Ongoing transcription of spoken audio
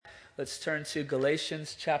Let's turn to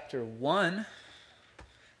Galatians chapter 1.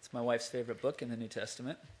 It's my wife's favorite book in the New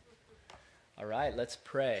Testament. All right, let's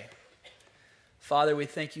pray. Father, we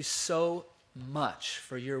thank you so much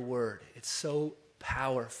for your word. It's so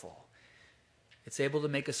powerful. It's able to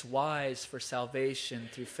make us wise for salvation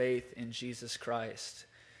through faith in Jesus Christ.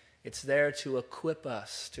 It's there to equip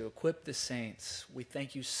us, to equip the saints. We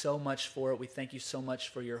thank you so much for it. We thank you so much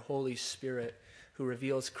for your Holy Spirit who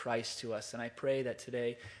reveals Christ to us. And I pray that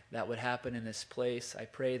today that would happen in this place. I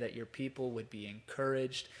pray that your people would be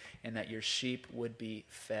encouraged and that your sheep would be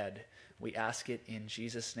fed. We ask it in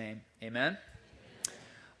Jesus' name. Amen?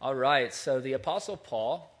 All right, so the Apostle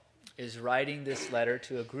Paul is writing this letter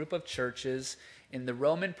to a group of churches in the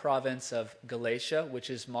Roman province of Galatia, which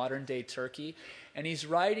is modern-day Turkey. And he's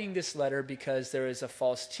writing this letter because there is a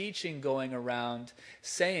false teaching going around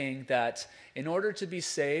saying that in order to be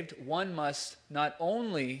saved, one must not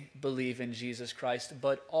only believe in Jesus Christ,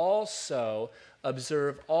 but also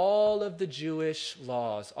observe all of the Jewish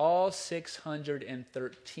laws, all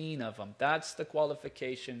 613 of them. That's the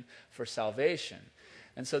qualification for salvation.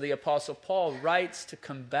 And so the Apostle Paul writes to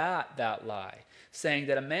combat that lie, saying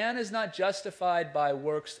that a man is not justified by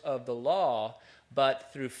works of the law,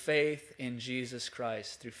 but through faith in Jesus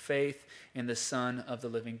Christ, through faith in the Son of the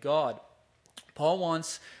living God. Paul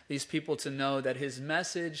wants these people to know that his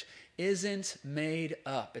message isn't made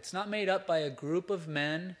up. It's not made up by a group of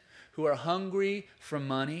men who are hungry for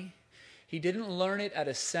money. He didn't learn it at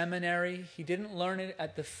a seminary. He didn't learn it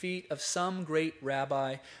at the feet of some great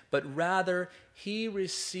rabbi, but rather he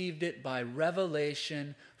received it by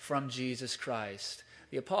revelation from Jesus Christ.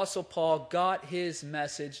 The Apostle Paul got his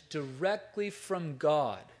message directly from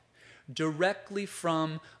God, directly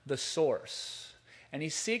from the source. And he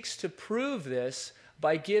seeks to prove this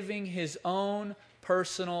by giving his own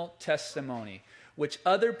personal testimony, which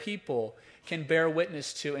other people can bear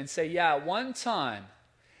witness to and say, yeah, one time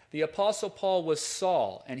the Apostle Paul was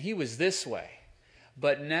Saul, and he was this way.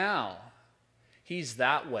 But now, he's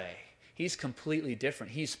that way. He's completely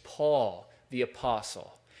different. He's Paul, the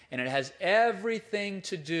Apostle. And it has everything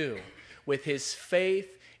to do with his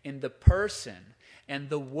faith in the person and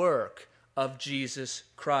the work of Jesus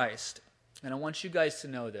Christ. And I want you guys to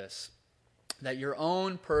know this, that your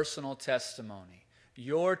own personal testimony,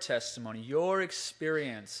 your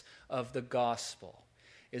experience of the gospel,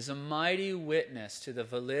 is a mighty witness to the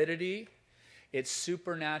validity, its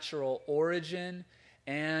supernatural origin,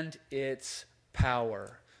 and its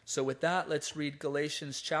power. So with that, let's read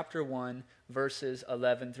Galatians chapter 1, verses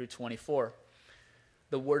 11 through 24.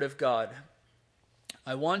 The Word of God.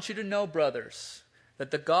 I want you to know, brothers,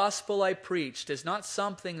 that the gospel I preached is not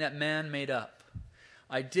something that man made up.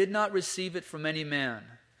 I did not receive it from any man,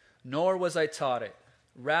 nor was I taught it.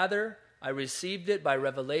 Rather, I received it by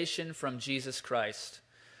revelation from Jesus Christ.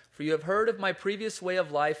 For you have heard of my previous way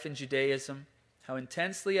of life in Judaism, how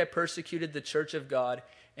intensely I persecuted the church of God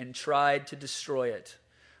and tried to destroy it.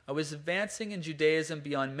 I was advancing in Judaism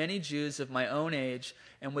beyond many Jews of my own age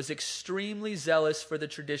and was extremely zealous for the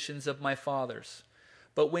traditions of my fathers.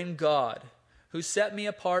 But when God, who set me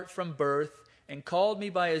apart from birth and called me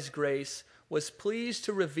by his grace, was pleased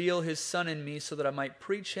to reveal his Son in me so that I might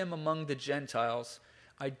preach him among the Gentiles,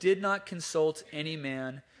 I did not consult any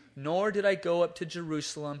man, nor did I go up to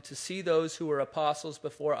Jerusalem to see those who were apostles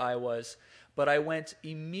before I was, but I went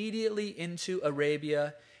immediately into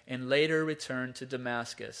Arabia and later returned to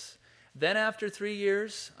Damascus. Then after 3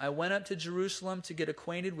 years, I went up to Jerusalem to get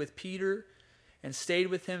acquainted with Peter and stayed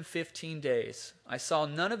with him 15 days. I saw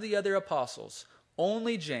none of the other apostles,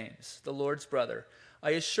 only James, the Lord's brother. I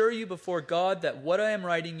assure you before God that what I am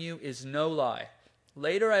writing you is no lie.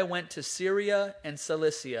 Later I went to Syria and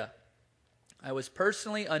Cilicia. I was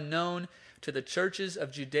personally unknown to the churches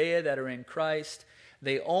of Judea that are in Christ.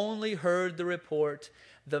 They only heard the report.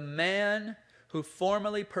 The man who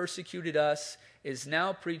formerly persecuted us is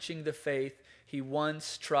now preaching the faith he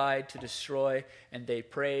once tried to destroy, and they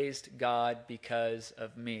praised God because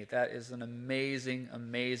of me. That is an amazing,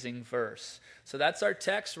 amazing verse. So that's our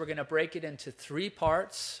text. We're going to break it into 3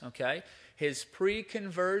 parts, okay? His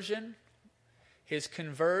pre-conversion, his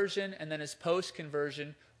conversion, and then his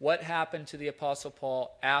post-conversion. What happened to the Apostle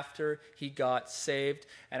Paul after he got saved?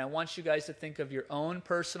 And I want you guys to think of your own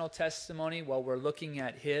personal testimony while we're looking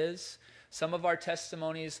at his. Some of our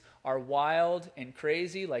testimonies are wild and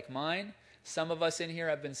crazy, like mine. Some of us in here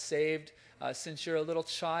have been saved since you're a little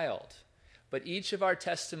child. But each of our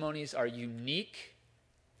testimonies are unique,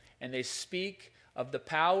 and they speak of the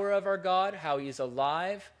power of our God, how he is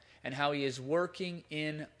alive, and how he is working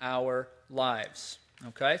in our lives.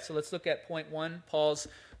 Okay, so let's look at point 1, Paul's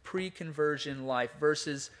pre-conversion life,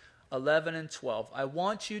 verses 11 and 12. I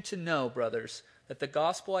want you to know, brothers, that the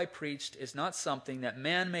gospel I preached is not something that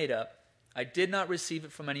man made up. I did not receive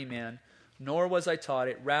it from any man, nor was I taught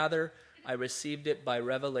it. Rather, I received it by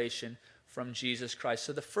revelation from Jesus Christ.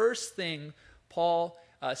 So the first thing Paul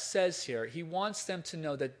says here, he wants them to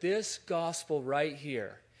know that this gospel right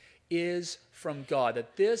here is from God,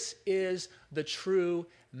 that this is the true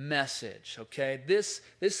message, okay? This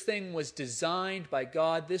thing was designed by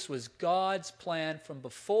God. This was God's plan from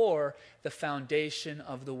before the foundation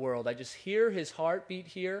of the world. I just hear his heartbeat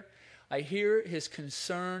here. I hear his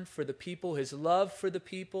concern for the people, his love for the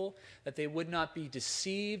people, that they would not be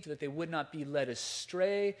deceived, that they would not be led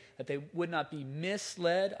astray, that they would not be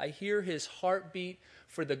misled. I hear his heartbeat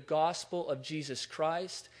for the gospel of Jesus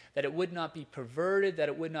Christ, that it would not be perverted, that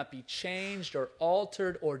it would not be changed or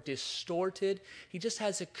altered or distorted. He just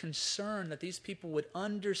has a concern that these people would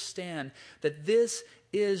understand that this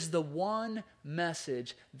is the one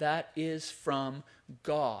message that is from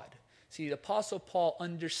God. See, the Apostle Paul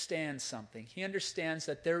understands something. He understands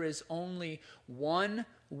that there is only one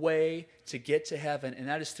way to get to heaven, and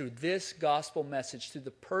that is through this gospel message, through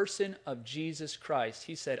the person of Jesus Christ.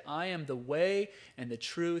 He said, I am the way and the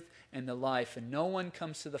truth and the life, and no one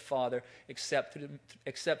comes to the Father except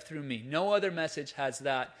through me. No other message has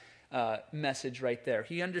that message right there.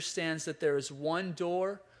 He understands that there is one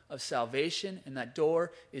door of salvation, and that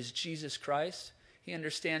door is Jesus Christ. He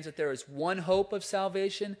understands that there is one hope of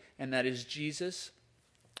salvation, and that is Jesus.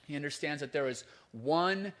 He understands that there is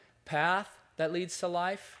one path that leads to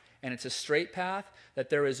life, and it's a straight path,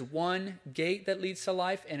 that there is one gate that leads to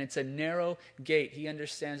life, and it's a narrow gate. He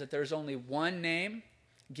understands that there's only one name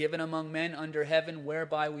given among men under heaven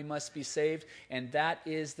whereby we must be saved, and that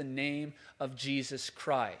is the name of Jesus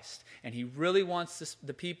Christ. And he really wants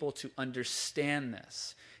the people to understand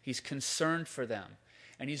this. He's concerned for them,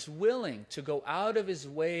 and he's willing to go out of his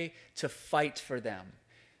way to fight for them,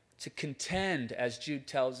 to contend, as Jude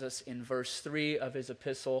tells us in verse 3 of his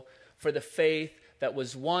epistle, for the faith that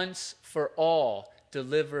was once for all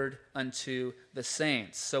delivered unto the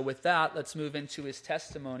saints. So with that, let's move into his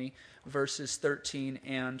testimony, verses 13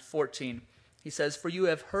 and 14. He says, for you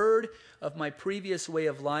have heard of my previous way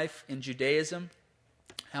of life in Judaism,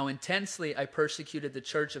 how intensely I persecuted the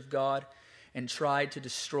church of God and tried to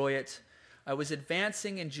destroy it. I was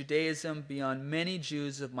advancing in Judaism beyond many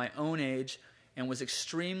Jews of my own age and was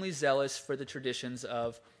extremely zealous for the traditions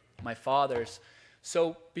of my fathers.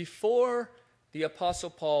 So before the Apostle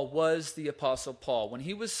Paul was the Apostle Paul, when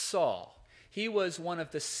he was Saul, he was one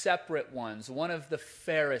of the separate ones, one of the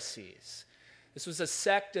Pharisees. This was a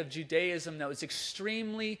sect of Judaism that was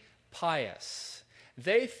extremely pious.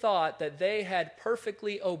 They thought that they had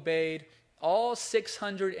perfectly obeyed all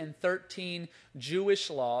 613 Jewish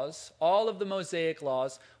laws, all of the Mosaic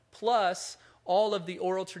laws, plus all of the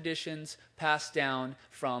oral traditions passed down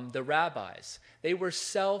from the rabbis. They were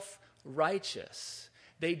self-righteous.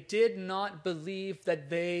 They did not believe that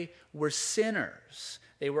they were sinners.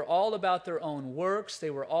 They were all about their own works.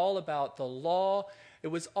 They were all about the law. It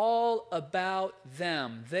was all about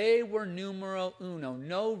them. They were numero uno,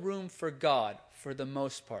 no room for God for the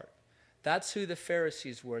most part. That's who the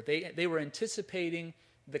Pharisees were. They were anticipating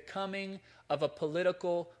the coming of a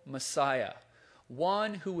political Messiah,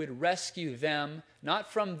 one who would rescue them,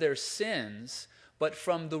 not from their sins, but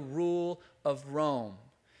from the rule of Rome.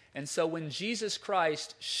 And so when Jesus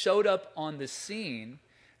Christ showed up on the scene,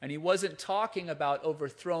 and he wasn't talking about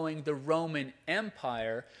overthrowing the Roman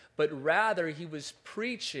Empire, but rather he was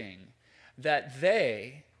preaching that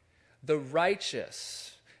they, the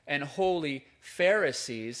righteous and holy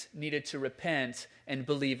Pharisees, needed to repent and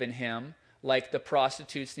believe in him, like the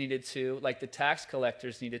prostitutes needed to, like the tax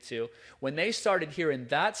collectors needed to. When they started hearing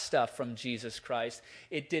that stuff from Jesus Christ,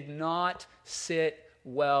 it did not sit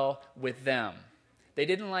well with them. They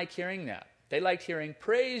didn't like hearing that. They liked hearing,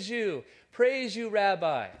 praise you,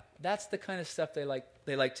 Rabbi. That's the kind of stuff they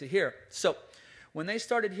like to hear. So when they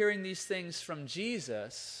started hearing these things from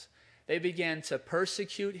Jesus, they began to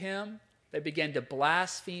persecute him. They began to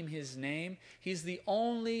blaspheme his name. He's the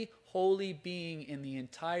only holy being in the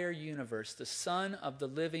entire universe, the Son of the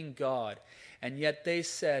living God. And yet they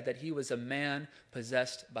said that he was a man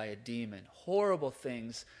possessed by a demon. Horrible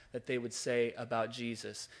things that they would say about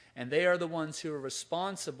Jesus. And they are the ones who are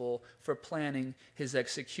responsible for planning his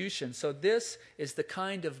execution. So this is the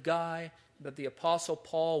kind of guy that the Apostle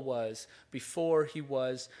Paul was before he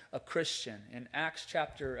was a Christian. In Acts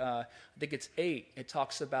chapter, I think it's 8, it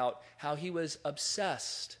talks about how he was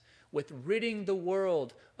obsessed with ridding the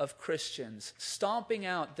world of Christians, stomping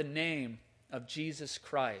out the name of Jesus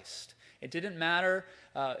Christ. It didn't matter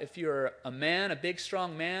if you're a man, a big,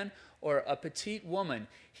 strong man, or a petite woman.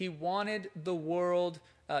 He wanted the world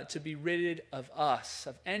to be rid of us,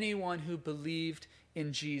 of anyone who believed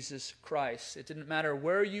in Jesus Christ. It didn't matter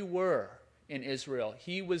where you were in Israel.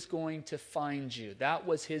 He was going to find you. That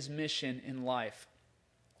was his mission in life.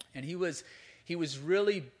 And he was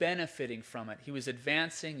really benefiting from it. He was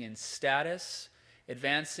advancing in status,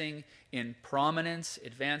 advancing in prominence,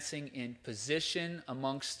 advancing in position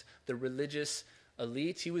amongst the religious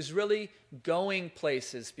elite. He was really going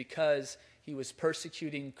places because he was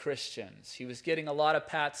persecuting Christians. He was getting a lot of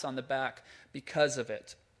pats on the back because of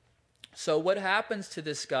it. So what happens to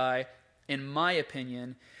this guy, in my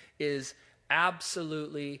opinion, is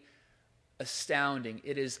absolutely astounding.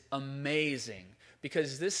 It is amazing.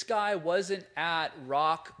 Because this guy wasn't at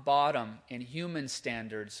rock bottom in human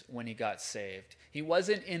standards when he got saved. He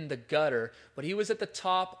wasn't in the gutter, but he was at the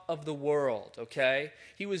top of the world, okay?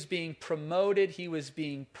 He was being promoted, he was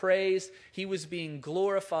being praised, he was being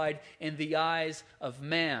glorified in the eyes of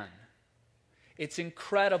man. It's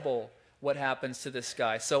incredible what happens to this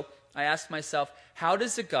guy. So I asked myself, how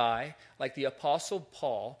does a guy like the Apostle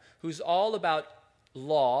Paul, who's all about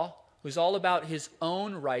law, who's all about his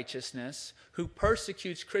own righteousness, who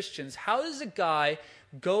persecutes Christians, how does a guy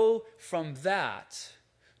go from that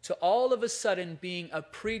to all of a sudden being a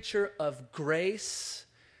preacher of grace,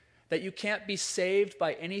 that you can't be saved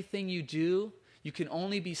by anything you do, you can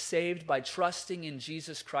only be saved by trusting in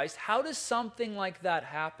Jesus Christ? How does something like that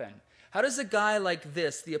happen? How does a guy like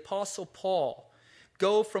this, the Apostle Paul,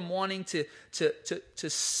 go from wanting to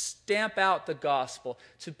stamp out the gospel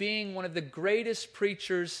to being one of the greatest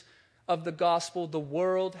preachers of the gospel the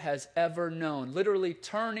world has ever known, literally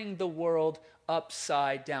turning the world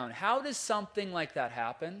upside down? How does something like that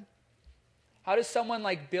happen? How does someone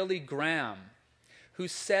like Billy Graham, who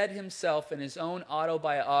said himself in his own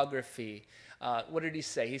autobiography, what did he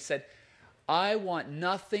say? He said, "I want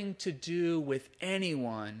nothing to do with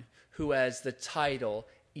anyone who has the title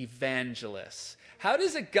evangelist." How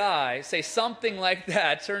does a guy say something like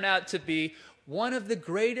that turn out to be one of the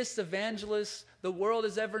greatest evangelists the world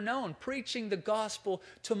has ever known, preaching the gospel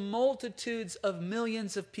to multitudes of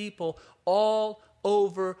millions of people all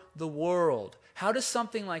over the world? How does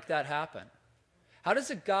something like that happen? How does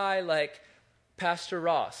a guy like Pastor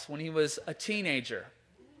Ross, when he was a teenager,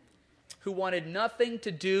 who wanted nothing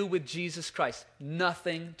to do with Jesus Christ,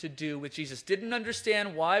 nothing to do with Jesus, didn't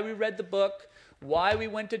understand why we read the book, why we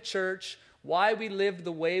went to church, why we lived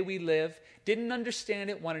the way we live, didn't understand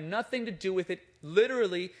it, wanted nothing to do with it,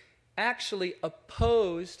 literally, actually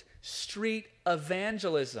opposed street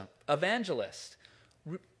evangelists,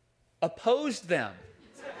 opposed them.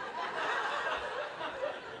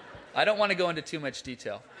 I don't want to go into too much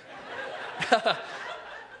detail.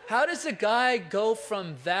 How does a guy go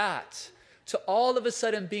from that to all of a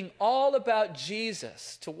sudden being all about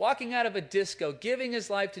Jesus, to walking out of a disco, giving his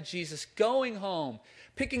life to Jesus, going home,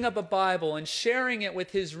 picking up a Bible and sharing it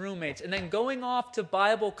with his roommates, and then going off to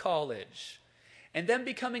Bible college, and then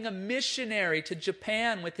becoming a missionary to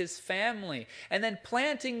Japan with his family, and then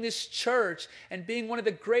planting this church and being one of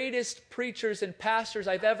the greatest preachers and pastors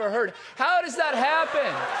I've ever heard? How does that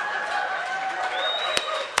happen?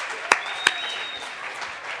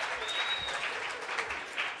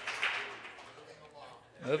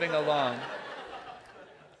 Moving along.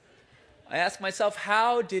 I ask myself,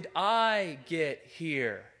 how did I get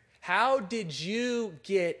here? How did you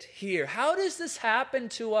get here? How does this happen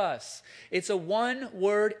to us? It's a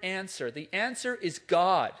one-word answer. The answer is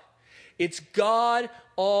God. It's God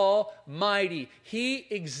Almighty. He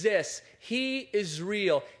exists. He is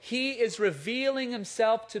real. He is revealing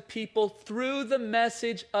himself to people through the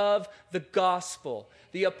message of the gospel.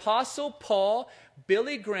 The Apostle Paul,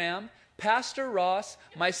 Billy Graham, Pastor Ross,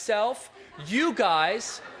 myself, you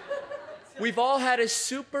guys, we've all had a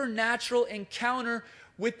supernatural encounter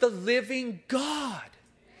with the living God.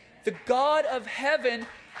 The God of heaven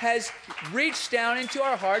has reached down into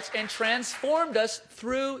our hearts and transformed us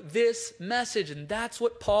through this message. And that's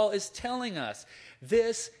what Paul is telling us.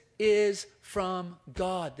 This is from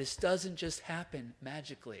God. This doesn't just happen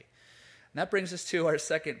magically. And that brings us to our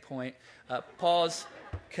second point, Paul's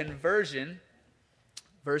conversion,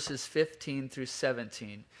 verses 15 through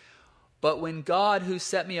 17. But when God, who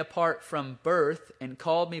set me apart from birth and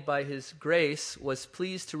called me by his grace, was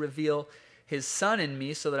pleased to reveal his Son in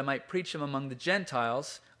me so that I might preach him among the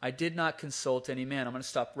Gentiles, I did not consult any man. I'm going to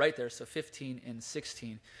stop right there, so 15 and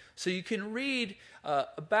 16. So you can read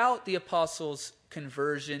about the apostles'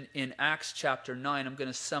 conversion in Acts chapter 9. I'm going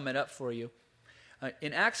to sum it up for you.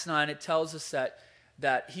 In Acts 9, it tells us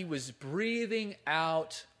that he was breathing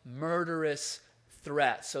out murderous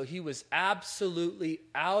threat. So he was absolutely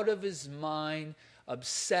out of his mind,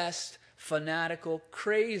 obsessed, fanatical,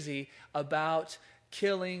 crazy about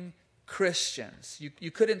killing Christians.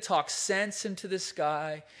 You couldn't talk sense into this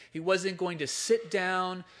guy. He wasn't going to sit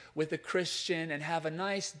down with a Christian and have a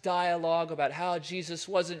nice dialogue about how Jesus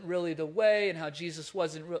wasn't really the way and how Jesus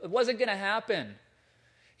wasn't real. It wasn't going to happen.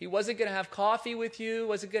 He wasn't going to have coffee with you,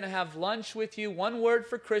 wasn't going to have lunch with you. One word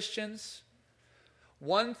for Christians.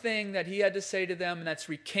 One thing that he had to say to them, and that's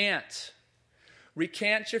recant.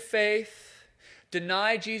 Recant your faith.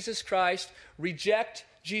 Deny Jesus Christ. Reject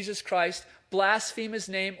Jesus Christ. Blaspheme his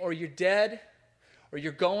name, or you're dead, or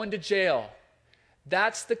you're going to jail.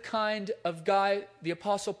 That's the kind of guy the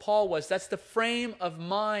Apostle Paul was. That's the frame of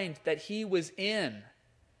mind that he was in.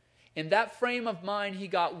 In that frame of mind, he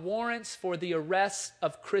got warrants for the arrest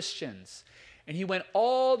of Christians. And he went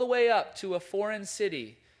all the way up to a foreign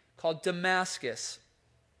city called Damascus.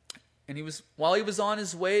 And while he was on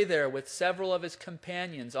his way there with several of his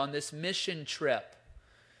companions on this mission trip,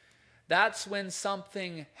 that's when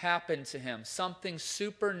something happened to him, something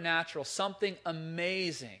supernatural, something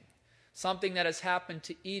amazing, something that has happened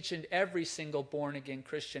to each and every single born-again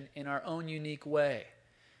Christian in our own unique way.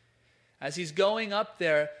 As he's going up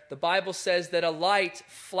there, the Bible says that a light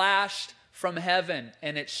flashed from heaven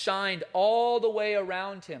and it shined all the way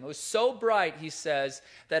around him. It was so bright, he says,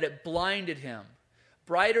 that it blinded him,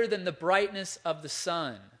 brighter than the brightness of the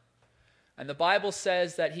sun. And the Bible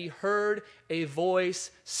says that he heard a voice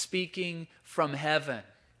speaking from heaven.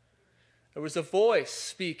 There was a voice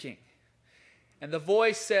speaking. And the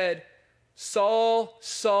voice said, "Saul,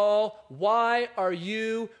 Saul, why are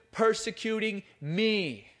you persecuting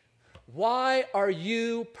me? Why are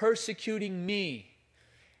you persecuting me?"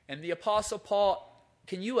 And the Apostle Paul,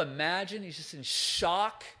 can you imagine? He's just in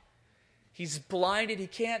shock. He's blinded. He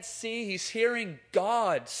can't see. He's hearing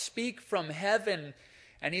God speak from heaven.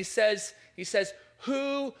 And he says,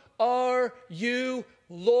 "Who are you,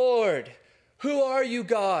 Lord? Who are you,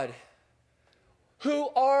 God? Who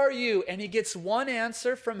are you?" And he gets one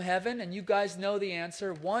answer from heaven, and you guys know the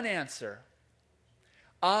answer. One answer.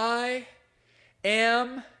 "I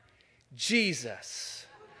am Jesus.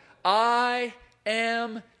 I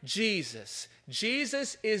am Jesus."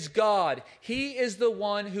 Jesus is God. He is the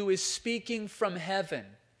one who is speaking from heaven.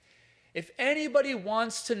 If anybody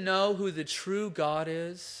wants to know who the true God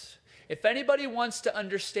is, if anybody wants to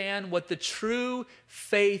understand what the true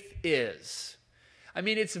faith is, I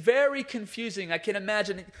mean, it's very confusing. I can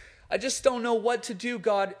imagine. I just don't know what to do,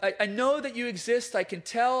 God. I know that you exist. I can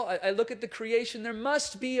tell. I look at the creation. There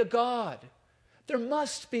must be a God. There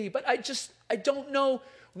must be. But I don't know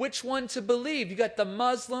which one to believe. You got the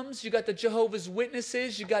Muslims, you got the Jehovah's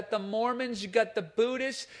Witnesses, you got the Mormons, you got the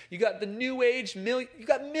Buddhists, you got the New Age, you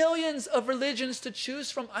got millions of religions to choose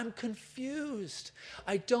from. I'm confused.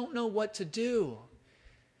 I don't know what to do.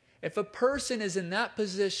 If a person is in that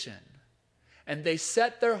position and they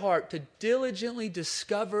set their heart to diligently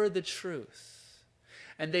discover the truth,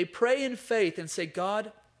 and they pray in faith and say,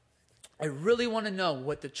 "God, I really want to know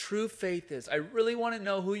what the true faith is. I really want to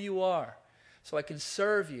know who you are, so I can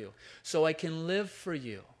serve you, so I can live for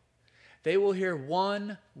you," they will hear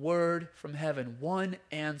one word from heaven, one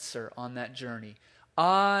answer on that journey.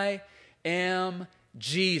 "I am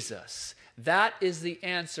Jesus." That is the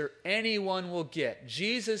answer anyone will get.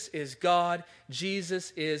 Jesus is God.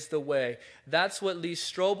 Jesus is the way. That's what Lee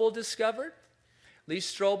Strobel discovered. Lee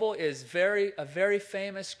Strobel is a very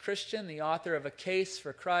famous Christian, the author of A Case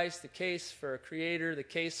for Christ, The Case for a Creator, The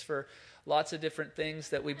Case for lots of different things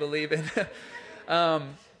that we believe in.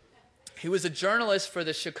 He was a journalist for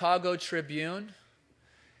the Chicago Tribune,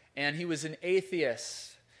 and he was an atheist.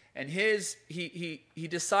 And he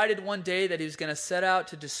decided one day that he was going to set out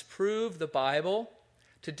to disprove the Bible,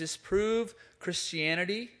 to disprove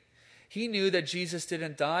Christianity. He knew that Jesus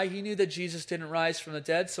didn't die. He knew that Jesus didn't rise from the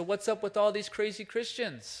dead. So what's up with all these crazy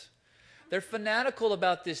Christians? They're fanatical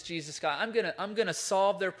about this Jesus guy. I'm gonna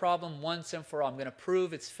solve their problem once and for all. I'm gonna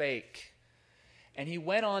prove it's fake. And he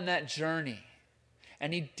went on that journey,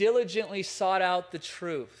 and he diligently sought out the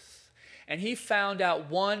truth. And he found out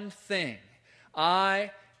one thing: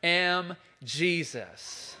 I am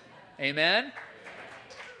Jesus. Amen?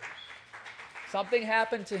 Something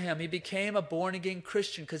happened to him. He became a born-again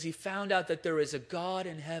Christian because he found out that there is a God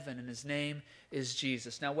in heaven, and his name is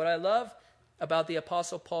Jesus. Now, what I love about the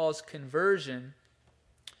Apostle Paul's conversion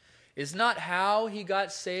is not how he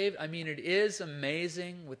got saved. I mean, it is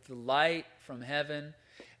amazing with the light from heaven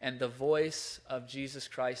and the voice of Jesus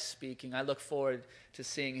Christ speaking. I look forward to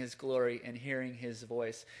seeing his glory and hearing his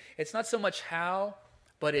voice. It's not so much how,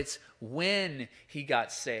 but it's when he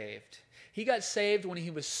got saved. He got saved when he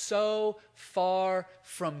was so far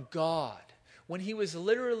from God, when he was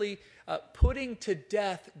literally putting to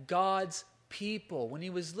death God's people, when he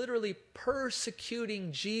was literally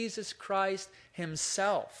persecuting Jesus Christ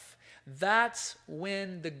himself. That's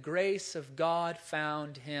when the grace of God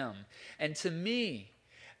found him. And to me,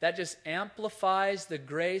 that just amplifies the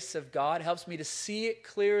grace of God, helps me to see it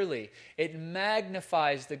clearly. It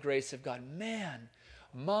magnifies the grace of God. Man,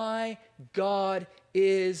 my God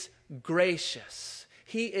is gracious.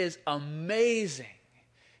 He is amazing.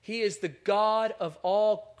 He is the God of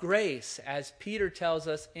all grace, as Peter tells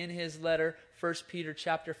us in his letter, 1 Peter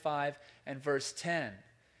chapter 5 and verse 10.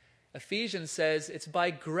 Ephesians says it's by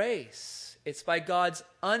grace. It's by God's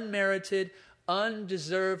unmerited,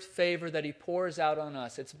 undeserved favor that he pours out on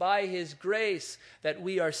us. It's by his grace that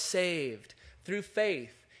we are saved through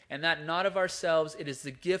faith, and that not of ourselves. It is the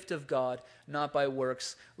gift of God, not by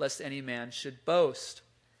works, lest any man should boast.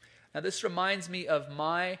 Now this reminds me of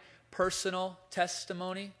my personal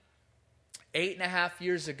testimony. 8.5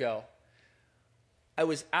 years ago, I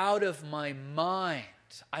was out of my mind.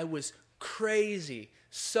 I was crazy,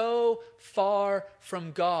 so far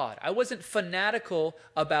from God. I wasn't fanatical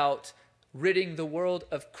about ridding the world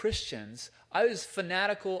of Christians. I was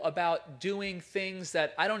fanatical about doing things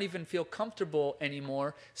that I don't even feel comfortable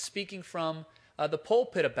anymore speaking from the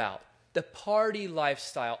pulpit about. The party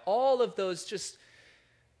lifestyle, all of those just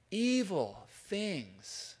evil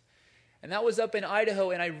things. And that was up in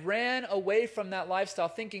Idaho, and I ran away from that lifestyle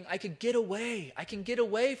thinking I could get away. I can get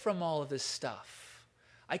away from all of this stuff.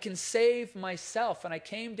 I can save myself. And I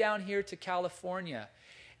came down here to California,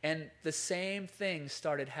 and the same thing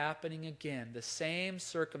started happening again. The same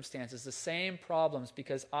circumstances, the same problems,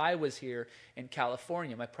 because I was here in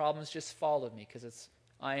California. My problems just followed me because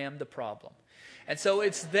I am the problem. And so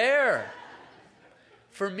it's there.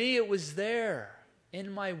 For me, it was there. In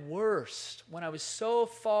my worst, when I was so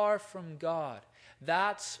far from God,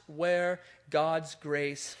 that's where God's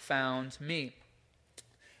grace found me.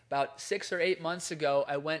 About 6 or 8 months ago,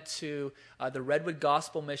 I went to the Redwood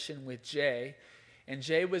Gospel Mission with Jay, and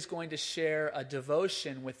Jay was going to share a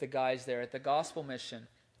devotion with the guys there at the Gospel Mission.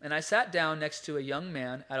 And I sat down next to a young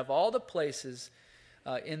man. Out of all the places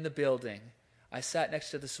in the building, I sat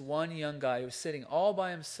next to this one young guy who was sitting all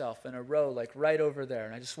by himself in a row, like right over there.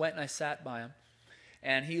 And I just went and I sat by him.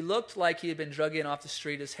 And he looked like he had been drugged in off the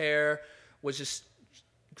street. His hair was just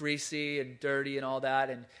greasy and dirty and all that.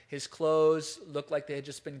 And his clothes looked like they had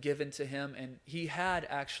just been given to him. And he had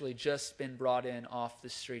actually just been brought in off the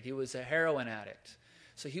street. He was a heroin addict.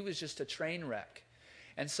 So he was just a train wreck.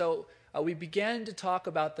 And so we began to talk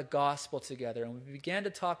about the gospel together. And we began to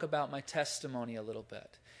talk about my testimony a little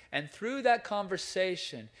bit. And through that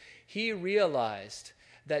conversation, he realized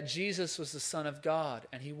that Jesus was the Son of God,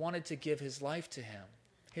 and he wanted to give his life to him.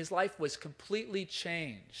 His life was completely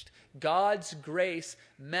changed. God's grace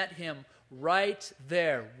met him right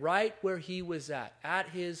there, right where he was at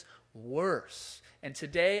his worst. And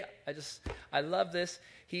today, I love this.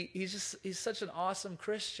 He's such an awesome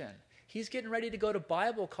Christian. He's getting ready to go to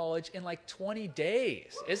Bible college in like 20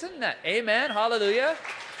 days. Isn't that? Amen. Hallelujah.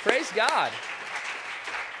 Praise God.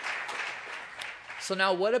 So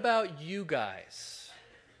now what about you guys?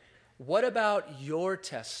 What about your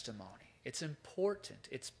testimony? It's important.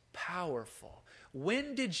 It's powerful.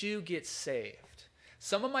 When did you get saved?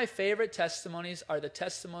 Some of my favorite testimonies are the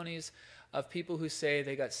testimonies of people who say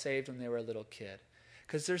they got saved when they were a little kid,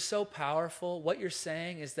 because they're so powerful. What you're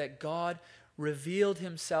saying is that God revealed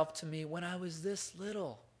himself to me when I was this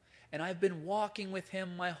little, and I've been walking with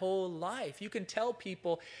him my whole life. You can tell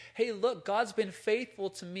people, hey, look, God's been faithful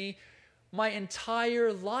to me my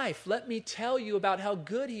entire life. Let me tell you about how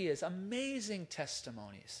good he is. Amazing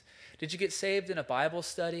testimonies. Did you get saved in a Bible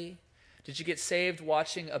study? Did you get saved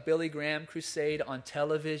watching a Billy Graham crusade on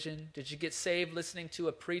television? Did you get saved listening to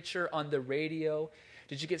a preacher on the radio?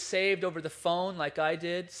 Did you get saved over the phone like I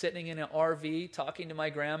did, sitting in an RV talking to my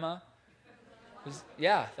grandma?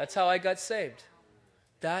 Yeah, that's how I got saved.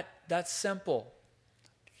 That's simple.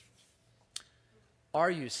 Are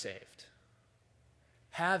you saved?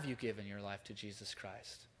 Have you given your life to Jesus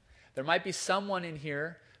Christ? There might be someone in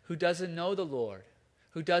here who doesn't know the Lord,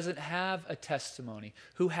 who doesn't have a testimony,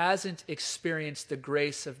 who hasn't experienced the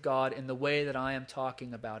grace of God in the way that I am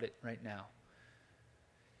talking about it right now.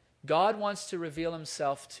 God wants to reveal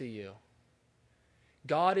himself to you.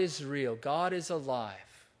 God is real. God is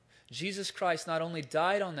alive. Jesus Christ not only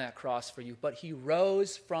died on that cross for you, but he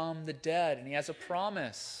rose from the dead, and he has a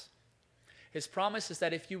promise. His promise is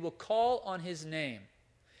that if you will call on his name,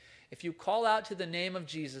 if you call out to the name of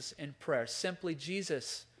Jesus in prayer, simply,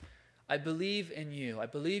 Jesus, I believe in you. I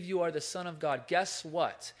believe you are the Son of God. Guess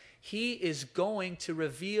what? He is going to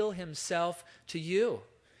reveal himself to you.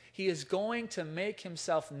 He is going to make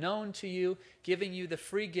himself known to you, giving you the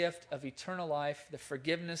free gift of eternal life, the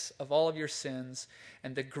forgiveness of all of your sins,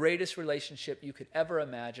 and the greatest relationship you could ever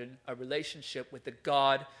imagine, a relationship with the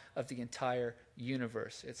God of the entire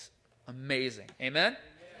universe. It's amazing. Amen?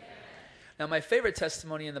 Now, my favorite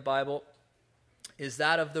testimony in the Bible is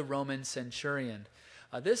that of the Roman centurion.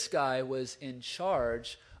 This guy was in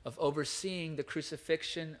charge of overseeing the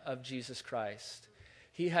crucifixion of Jesus Christ.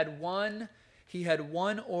 He had one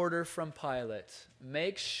order from Pilate: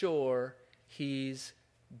 make sure he's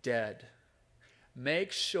dead.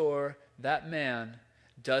 Make sure that man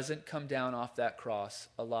doesn't come down off that cross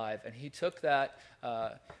alive. And he took that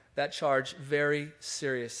charge very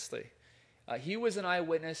seriously. He was an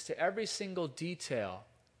eyewitness to every single detail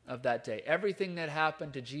of that day. Everything that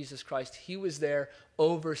happened to Jesus Christ, he was there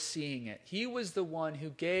overseeing it. He was the one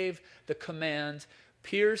who gave the command,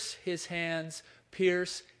 pierce his hands,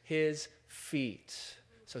 pierce his feet.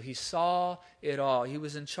 So he saw it all. He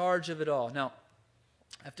was in charge of it all. Now,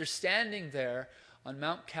 after standing there on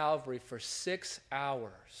Mount Calvary for 6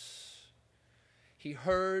 hours, he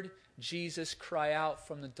heard Jesus cry out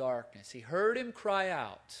from the darkness. He heard him cry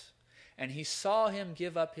out. And he saw him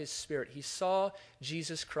give up his spirit. He saw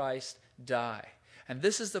Jesus Christ die. And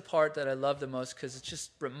this is the part that I love the most, because it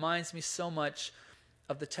just reminds me so much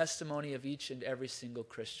of the testimony of each and every single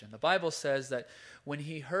Christian. The Bible says that when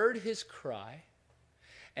he heard his cry,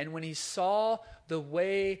 and when he saw the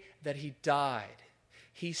way that he died,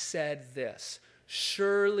 he said this: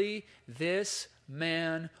 surely this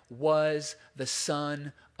man was the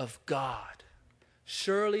Son of God.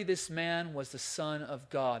 Surely this man was the Son of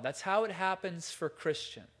God. That's how it happens for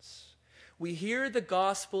Christians. We hear the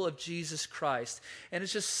gospel of Jesus Christ, and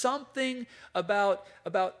it's just something about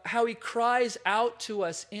how he cries out to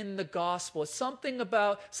us in the gospel. It's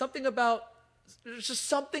there's just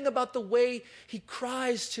something about the way he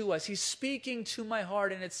cries to us. He's speaking to my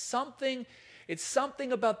heart, and it's something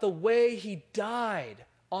about the way he died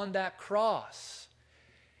on that cross.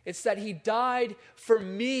 It's that he died for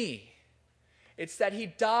me. It's that he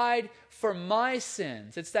died for my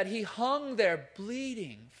sins. It's that he hung there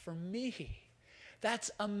bleeding for me. That's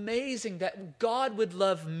amazing that God would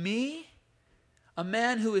love me, a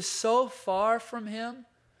man who is so far from him,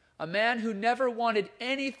 a man who never wanted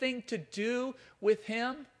anything to do with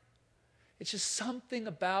him. It's just something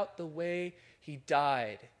about the way he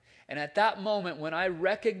died. And at that moment, when I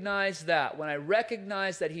recognized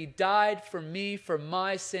that he died for me, for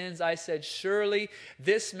my sins, I said, surely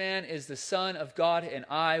this man is the Son of God, and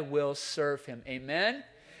I will serve him. Amen?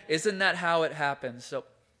 Isn't that how it happens? So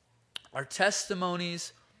our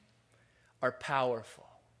testimonies are powerful.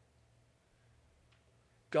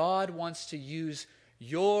 God wants to use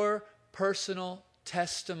your personal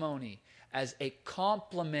testimony as a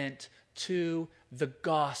complement to the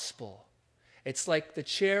gospel. It's like the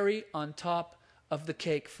cherry on top of the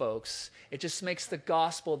cake, folks. It just makes the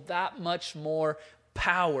gospel that much more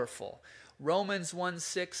powerful. Romans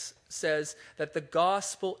 1:6 says that the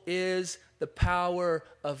gospel is the power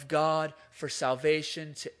of God for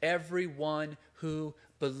salvation to everyone who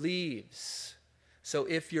believes. So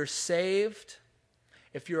if you're saved,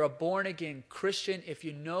 if you're a born-again Christian, if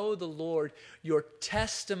you know the Lord, your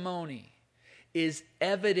testimony is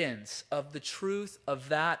evidence of the truth of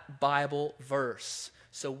that Bible verse.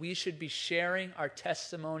 So we should be sharing our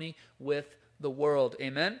testimony with the world.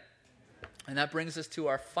 Amen? And that brings us to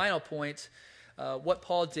our final point, what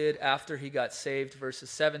Paul did after he got saved, verses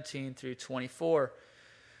 17 through 24.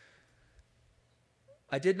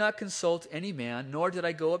 I did not consult any man, nor did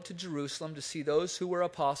I go up to Jerusalem to see those who were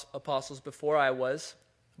apostles before I was,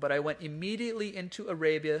 but I went immediately into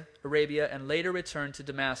Arabia and later returned to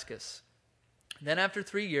Damascus. Then after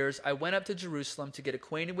 3 years, I went up to Jerusalem to get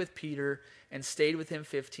acquainted with Peter and stayed with him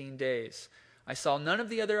 15 days. I saw none of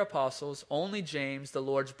the other apostles, only James, the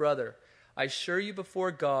Lord's brother. I assure you before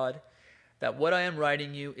God that what I am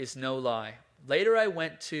writing you is no lie. Later I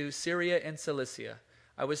went to Syria and Cilicia.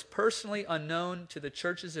 I was personally unknown to the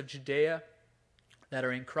churches of Judea that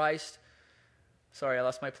are in Christ. Sorry, I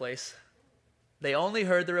lost my place. They only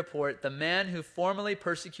heard the report, the man who formerly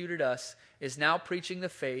persecuted us is now preaching the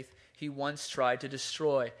faith he once tried to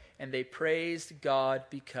destroy, and they praised God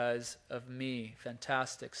because of me.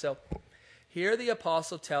 Fantastic. So here the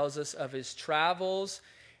apostle tells us of his travels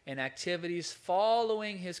and activities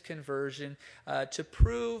following his conversion to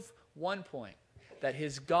prove one point, that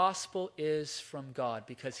his gospel is from God,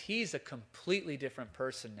 because he's a completely different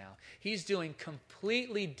person now. He's doing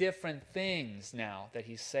completely different things now that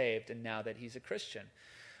he's saved and now that he's a Christian.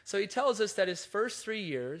 So he tells us that his first 3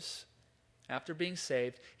 years after being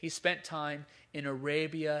saved, he spent time in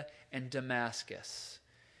Arabia and Damascus.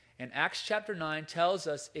 And Acts chapter 9 tells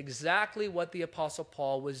us exactly what the Apostle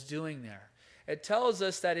Paul was doing there. It tells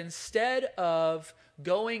us that instead of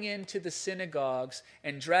going into the synagogues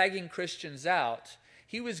and dragging Christians out,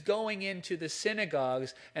 he was going into the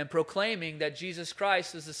synagogues and proclaiming that Jesus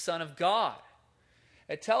Christ is the Son of God.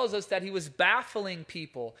 It tells us that he was baffling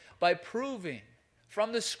people by proving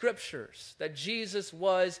from the Scriptures that Jesus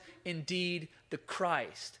was indeed the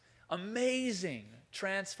Christ. Amazing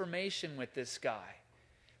transformation with this guy.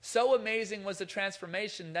 So amazing was the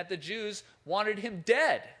transformation that the Jews wanted him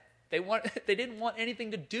dead. They didn't want anything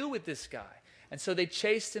to do with this guy. And so they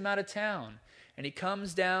chased him out of town. And he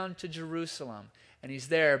comes down to Jerusalem. And he's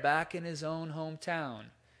there back in his own hometown.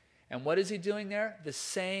 And what is he doing there? The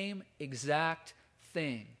same exact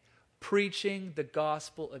thing. Preaching the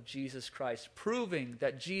gospel of Jesus Christ. Proving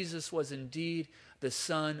that Jesus was indeed the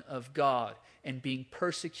Son of God. And being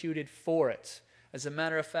persecuted for it. As a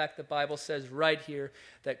matter of fact, the Bible says right here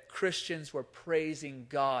that Christians were praising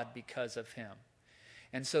God because of him.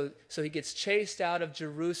 And so he gets chased out of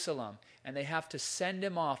Jerusalem, and they have to send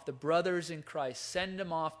him off. The brothers in Christ send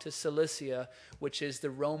him off to Cilicia, which is the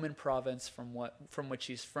Roman province from which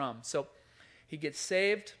he's from. So he gets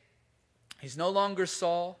saved. He's no longer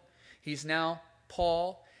Saul. He's now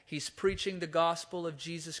Paul. He's preaching the gospel of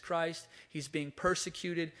Jesus Christ. He's being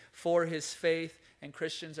persecuted for his faith, and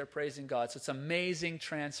Christians are praising God. So it's amazing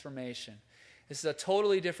transformation. This is a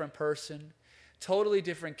totally different person. Totally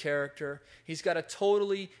different character. He's got a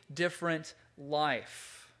totally different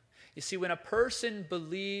life. You see, when a person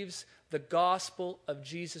believes the gospel of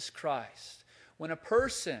Jesus Christ, when a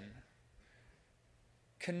person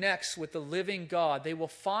connects with the living God, they will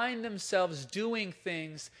find themselves doing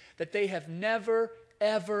things that they have never,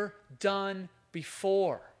 ever done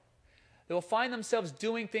before. They will find themselves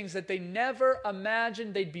doing things that they never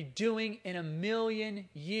imagined they'd be doing in a million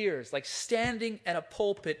years, like standing at a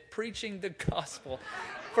pulpit preaching the gospel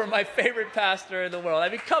for my favorite pastor in the world. I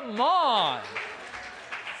mean, come on.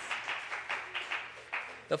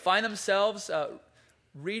 They'll find themselves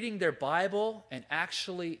reading their Bible and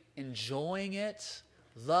actually enjoying it,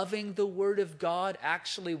 loving the Word of God,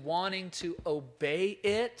 actually wanting to obey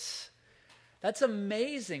it. That's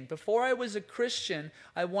amazing. Before I was a Christian,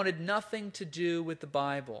 I wanted nothing to do with the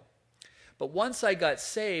Bible. But once I got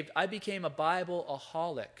saved, I became a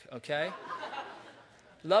Bible-aholic, okay?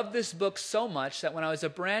 Loved this book so much that when I was a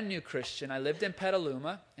brand new Christian, I lived in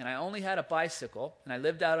Petaluma, and I only had a bicycle, and I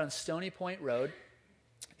lived out on Stony Point Road,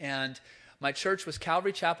 and my church was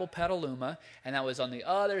Calvary Chapel, Petaluma, and that was on the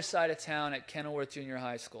other side of town at Kenilworth Junior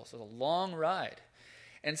High School. So it was a long ride.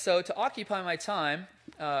 And so to occupy my time,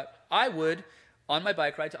 I would, on my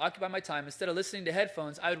bike ride, to occupy my time, instead of listening to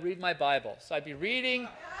headphones, I would read my Bible. So I'd be reading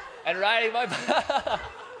and riding my Bible.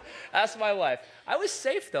 Ask my wife. I was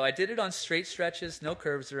safe, though. I did it on straight stretches, no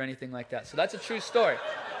curves or anything like that. So that's a true story.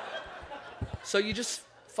 So you just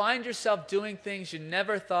find yourself doing things you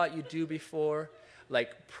never thought you'd do before,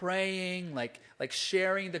 like praying, like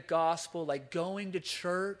sharing the gospel, like going to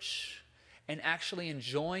church, and actually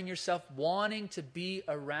enjoying yourself, wanting to be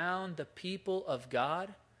around the people of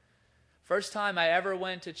God. First time I ever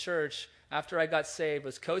went to church after I got saved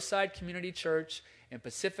was Coastside Community Church in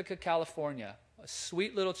Pacifica, California. A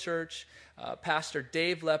sweet little church. Pastor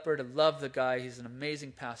Dave Leppard, I love the guy. He's an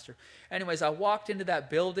amazing pastor. Anyways, I walked into that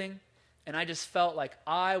building, and I just felt like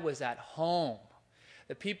I was at home.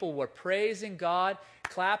 The people were praising God,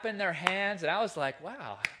 clapping their hands, and I was like,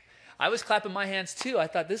 wow. I was clapping my hands too. I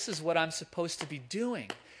thought, this is what I'm supposed to be doing.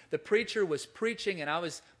 The preacher was preaching,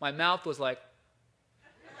 and my mouth was like,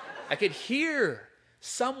 I could hear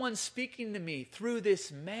someone speaking to me through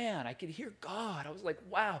this man. I could hear God. I was like,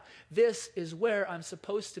 wow, this is where I'm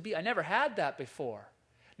supposed to be. I never had that before.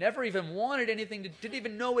 Never even wanted anything, didn't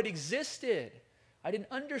even know it existed. I didn't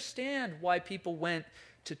understand why people went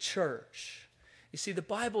to church. You see, the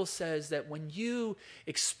Bible says that when you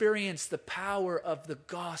experience the power of the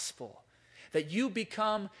gospel, that you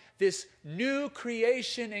become this new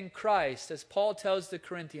creation in Christ, as Paul tells the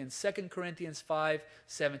Corinthians, 2 Corinthians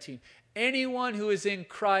 5:17. Anyone who is in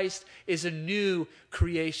Christ is a new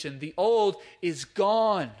creation. The old is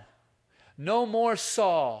gone. No more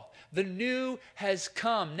Saul. The new has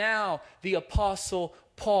come. Now the Apostle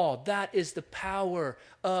Paul. That is the power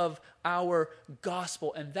of our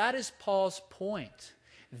gospel. And that is Paul's point.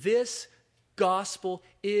 This gospel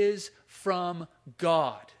is from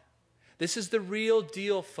God. This is the real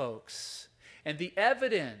deal, folks. And the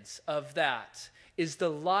evidence of that is the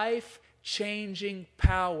life-changing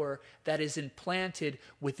power that is implanted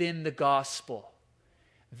within the gospel.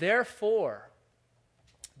 Therefore,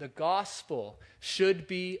 the gospel should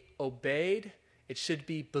be obeyed It should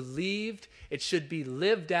be believed, it should be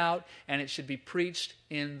lived out, and it should be preached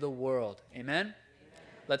in the world. Amen?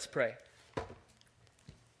 Let's pray.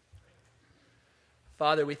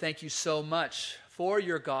 Father, we thank you so much for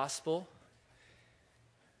your gospel.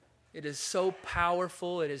 It is so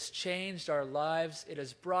powerful. It has changed our lives. It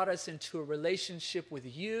has brought us into a relationship with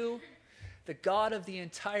you, the God of the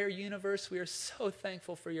entire universe. We are so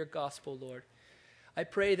thankful for your gospel, Lord. I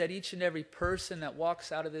pray that each and every person that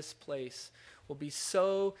walks out of this place will be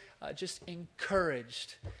so just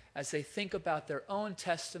encouraged as they think about their own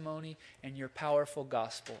testimony and your powerful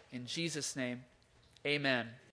gospel. In Jesus' name, amen.